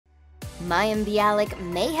Mayim Bialik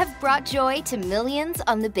may have brought joy to millions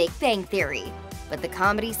on The Big Bang Theory, but the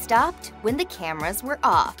comedy stopped when the cameras were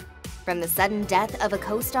off. From the sudden death of a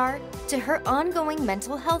co-star to her ongoing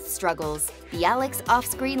mental health struggles, Bialik's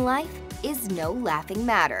off-screen life is no laughing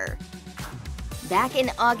matter. Back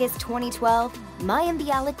in August 2012, Mayim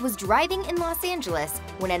Bialik was driving in Los Angeles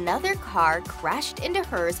when another car crashed into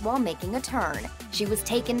hers while making a turn. She was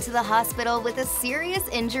taken to the hospital with a serious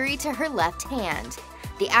injury to her left hand.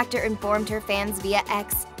 The actor informed her fans via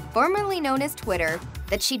X, formerly known as Twitter,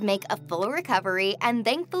 that she'd make a full recovery and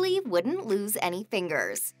thankfully wouldn't lose any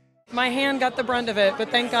fingers. My hand got the brunt of it, but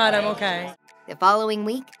thank God I'm okay. The following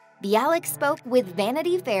week, Bialik spoke with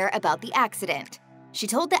Vanity Fair about the accident. She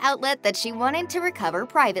told the outlet that she wanted to recover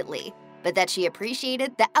privately, but that she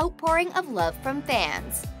appreciated the outpouring of love from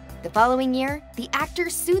fans. The following year, the actor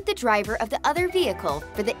sued the driver of the other vehicle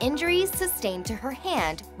for the injuries sustained to her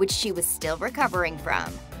hand, which she was still recovering from.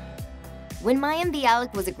 When Mayim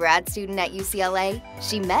Bialik was a grad student at UCLA,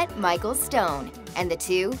 she met Michael Stone, and the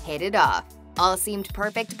two hit it off. All seemed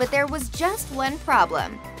perfect, but there was just one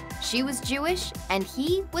problem. She was Jewish, and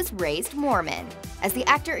he was raised Mormon. As the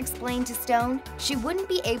actor explained to Stone, she wouldn't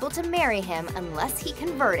be able to marry him unless he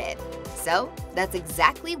converted. So that's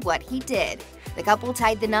exactly what he did. The couple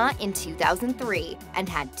tied the knot in 2003 and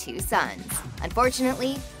had 2 sons.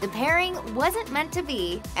 Unfortunately, the pairing wasn't meant to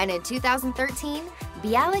be, and in 2013,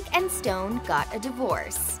 Bialik and Stone got a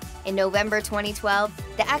divorce. In November 2012,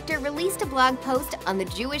 the actor released a blog post on the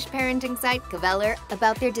Jewish parenting site Kveler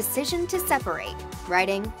about their decision to separate,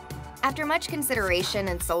 writing, "After much consideration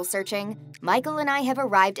and soul-searching, Michael and I have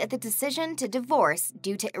arrived at the decision to divorce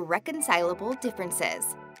due to irreconcilable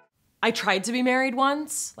differences." I tried to be married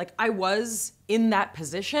once, like I was in that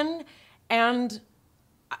position, and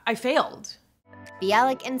I failed.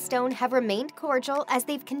 Bialik and Stone have remained cordial as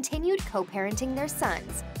they've continued co-parenting their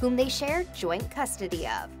sons, whom they share joint custody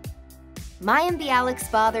of. Mayim Bialik's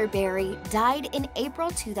father, Barry, died in April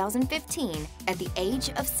 2015 at the age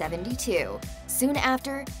of 72. Soon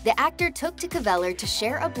after, the actor took to Kveler to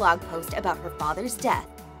share a blog post about her father's death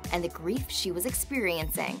and the grief she was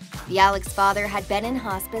experiencing. Bialik's father had been in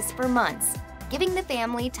hospice for months, giving the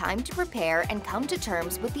family time to prepare and come to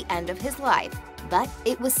terms with the end of his life. But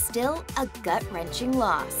it was still a gut-wrenching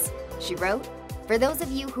loss. She wrote, "For those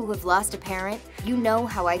of you who have lost a parent, you know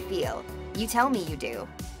how I feel. You tell me you do.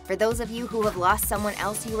 For those of you who have lost someone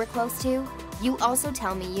else you were close to, you also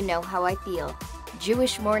tell me you know how I feel.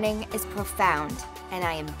 Jewish mourning is profound, and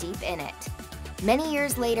I am deep in it." Many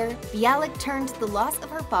years later, Bialik turned the loss of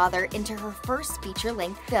her father into her first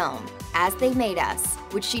feature-length film, As They Made Us,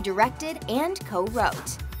 which she directed and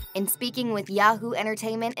co-wrote. In speaking with Yahoo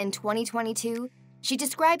Entertainment in 2022, she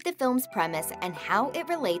described the film's premise and how it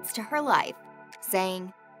relates to her life,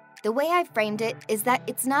 saying, "The way I framed it is that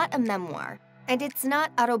it's not a memoir, and it's not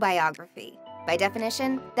autobiography. By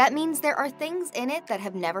definition, that means there are things in it that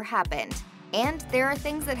have never happened, and there are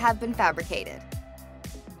things that have been fabricated."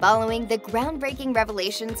 Following the groundbreaking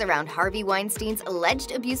revelations around Harvey Weinstein's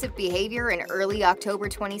alleged abusive behavior in early October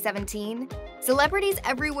 2017, celebrities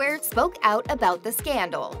everywhere spoke out about the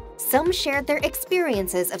scandal. Some shared their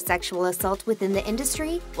experiences of sexual assault within the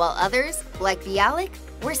industry, while others, like Bialik,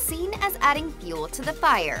 were seen as adding fuel to the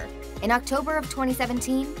fire. In October of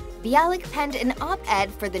 2017, Bialik penned an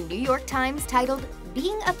op-ed for the New York Times titled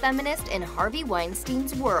 "Being a Feminist in Harvey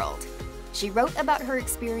Weinstein's World." She wrote about her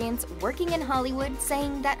experience working in Hollywood,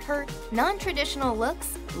 saying that her non-traditional looks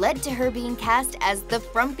led to her being cast as the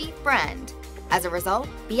frumpy friend. As a result,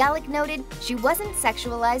 Bialik noted she wasn't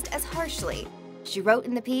sexualized as harshly. She wrote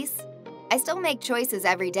in the piece, "I still make choices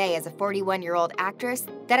every day as a 41-year-old actress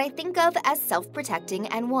that I think of as self-protecting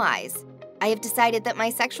and wise. I have decided that my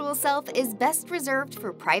sexual self is best reserved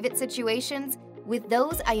for private situations with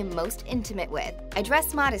those I am most intimate with. I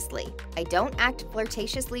dress modestly. I don't act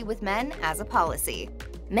flirtatiously with men as a policy."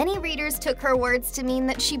 Many readers took her words to mean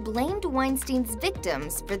that she blamed Weinstein's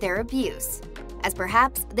victims for their abuse, as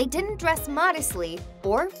perhaps they didn't dress modestly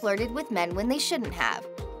or flirted with men when they shouldn't have.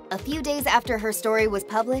 A few days after her story was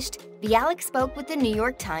published, Bialik spoke with the New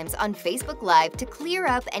York Times on Facebook Live to clear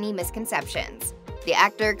up any misconceptions. The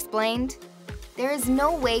actor explained, "There is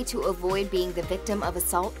no way to avoid being the victim of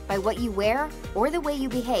assault by what you wear or the way you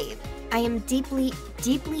behave. I am deeply,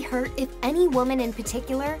 deeply hurt if any woman in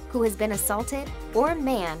particular who has been assaulted or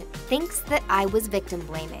man thinks that I was victim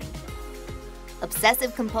blaming."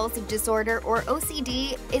 Obsessive-compulsive disorder, or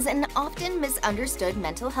OCD, is an often misunderstood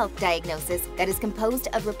mental health diagnosis that is composed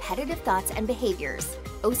of repetitive thoughts and behaviors.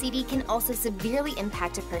 OCD can also severely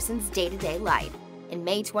impact a person's day-to-day life. In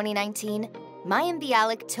May 2019, Mayim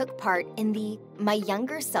Bialik took part in the My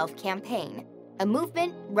Younger Self campaign, a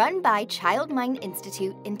movement run by Child Mind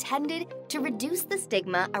Institute intended to reduce the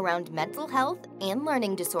stigma around mental health and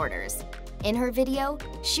learning disorders. In her video,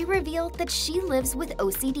 she revealed that she lives with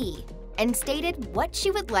OCD and stated what she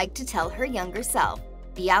would like to tell her younger self.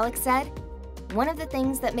 Bialik said, "One of the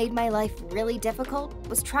things that made my life really difficult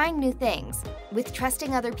was trying new things. With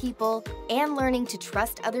trusting other people and learning to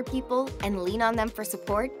trust other people and lean on them for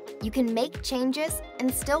support, you can make changes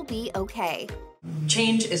and still be okay."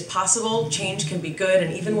 Change is possible, change can be good,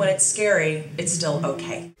 and even when it's scary, it's still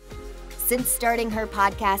okay. Since starting her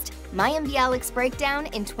podcast, Mayim Bialik's Breakdown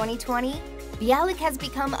in 2020, Bialik has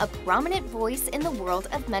become a prominent voice in the world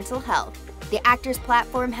of mental health. The actor's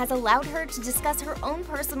platform has allowed her to discuss her own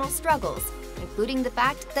personal struggles, including the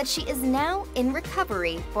fact that she is now in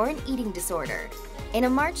recovery for an eating disorder. In a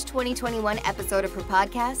March 2021 episode of her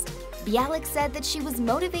podcast, Bialik said that she was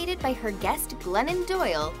motivated by her guest Glennon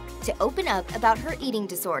Doyle to open up about her eating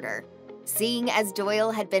disorder, seeing as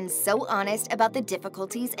Doyle had been so honest about the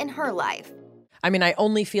difficulties in her life. I mean, I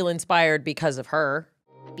only feel inspired because of her.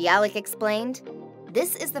 Bialik explained,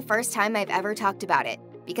 "This is the first time I've ever talked about it,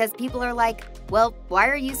 because people are like, well, why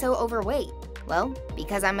are you so overweight? Well,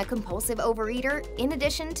 because I'm a compulsive overeater in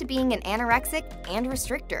addition to being an anorexic and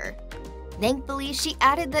restrictor." Thankfully, she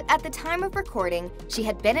added that at the time of recording, she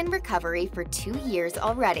had been in recovery for 2 years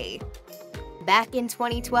already. Back in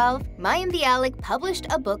 2012, Mayim Bialik published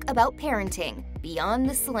a book about parenting, Beyond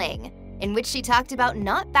the Sling, in which she talked about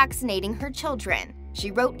not vaccinating her children.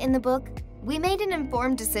 She wrote in the book, "We made an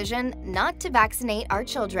informed decision not to vaccinate our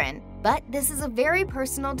children, but this is a very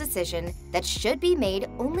personal decision that should be made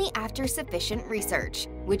only after sufficient research,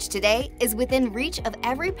 which today is within reach of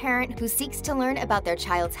every parent who seeks to learn about their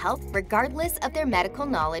child's health regardless of their medical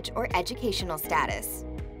knowledge or educational status."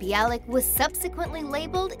 Bialik was subsequently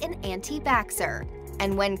labeled an anti-vaxxer,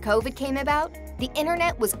 and when COVID came about, the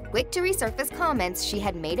internet was quick to resurface comments she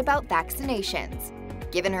had made about vaccinations.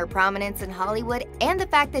 Given her prominence in Hollywood and the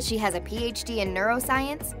fact that she has a PhD in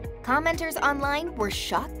neuroscience, commenters online were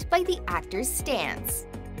shocked by the actor's stance.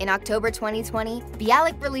 In October 2020,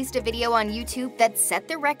 Bialik released a video on YouTube that set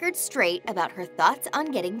the record straight about her thoughts on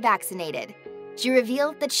getting vaccinated. She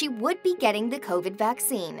revealed that she would be getting the COVID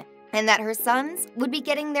vaccine, and that her sons would be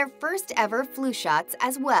getting their first ever flu shots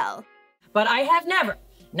as well. "But I have never,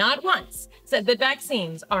 not once, said that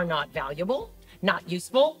vaccines are not valuable, not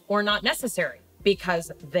useful, or not necessary, because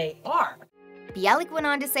they are." Bialik went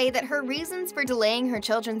on to say that her reasons for delaying her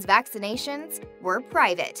children's vaccinations were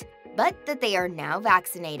private, but that they are now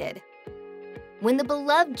vaccinated. When the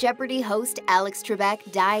beloved Jeopardy host Alex Trebek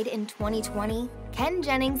died in 2020, Ken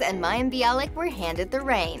Jennings and Mayim Bialik were handed the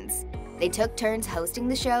reins. They took turns hosting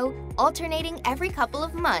the show, alternating every couple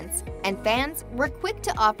of months, and fans were quick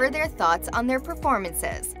to offer their thoughts on their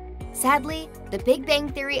performances. Sadly, the Big Bang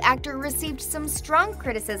Theory actor received some strong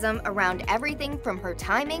criticism around everything from her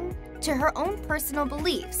timing to her own personal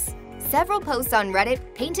beliefs. Several posts on Reddit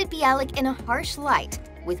painted Bialik in a harsh light,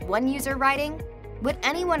 with one user writing, "Would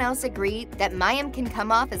anyone else agree that Mayim can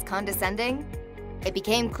come off as condescending?" It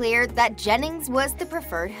became clear that Jennings was the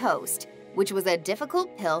preferred host, which was a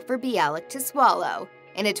difficult pill for Bialik to swallow.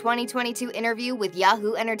 In a 2022 interview with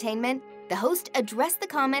Yahoo Entertainment, the host addressed the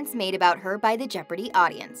comments made about her by the Jeopardy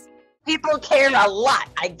audience. People care a lot.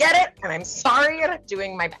 I get it, and I'm sorry and I'm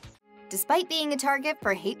doing my best. Despite being a target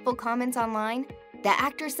for hateful comments online, the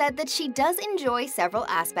actor said that she does enjoy several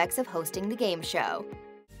aspects of hosting the game show.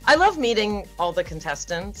 I love meeting all the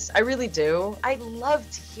contestants. I really do. I love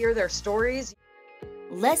to hear their stories.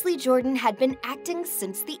 Leslie Jordan had been acting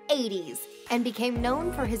since the 80s and became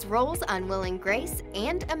known for his roles on Will and Grace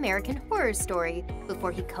and American Horror Story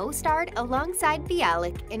before he co-starred alongside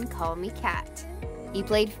Bialik in Call Me Kat. He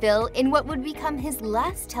played Phil in what would become his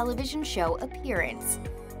last television show appearance,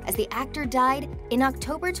 as the actor died in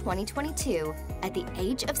October 2022 at the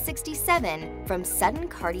age of 67 from sudden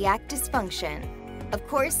cardiac dysfunction. Of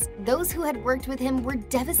course, those who had worked with him were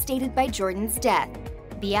devastated by Jordan's death.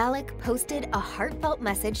 Bialik posted a heartfelt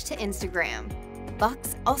message to Instagram.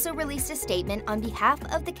 Fox also released a statement on behalf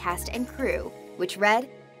of the cast and crew, which read,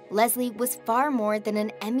 "Leslie was far more than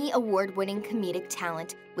an Emmy Award-winning comedic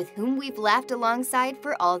talent with whom we've laughed alongside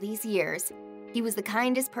for all these years. He was the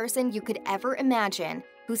kindest person you could ever imagine,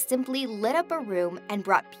 who simply lit up a room and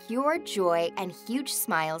brought pure joy and huge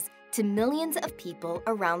smiles to millions of people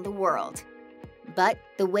around the world." But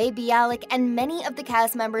the way Bialik and many of the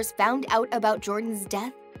cast members found out about Jordan's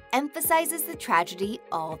death emphasizes the tragedy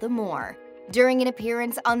all the more. During an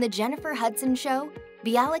appearance on The Jennifer Hudson Show,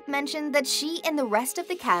 Bialik mentioned that she and the rest of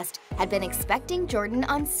the cast had been expecting Jordan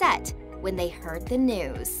on set when they heard the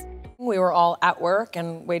news. We were all at work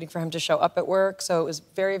and waiting for him to show up at work, so it was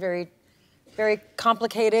very, very very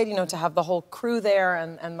complicated, you know, to have the whole crew there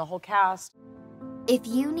and the whole cast. If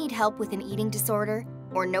you need help with an eating disorder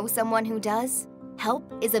or know someone who does, help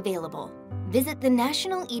is available. Visit the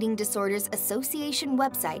National Eating Disorders Association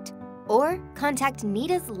website or contact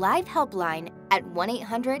NEDA's live helpline at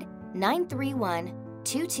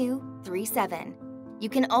 1-800-931-2237. You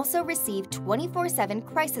can also receive 24/7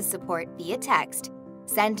 crisis support via text.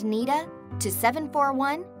 Send NEDA to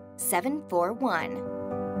 741-741.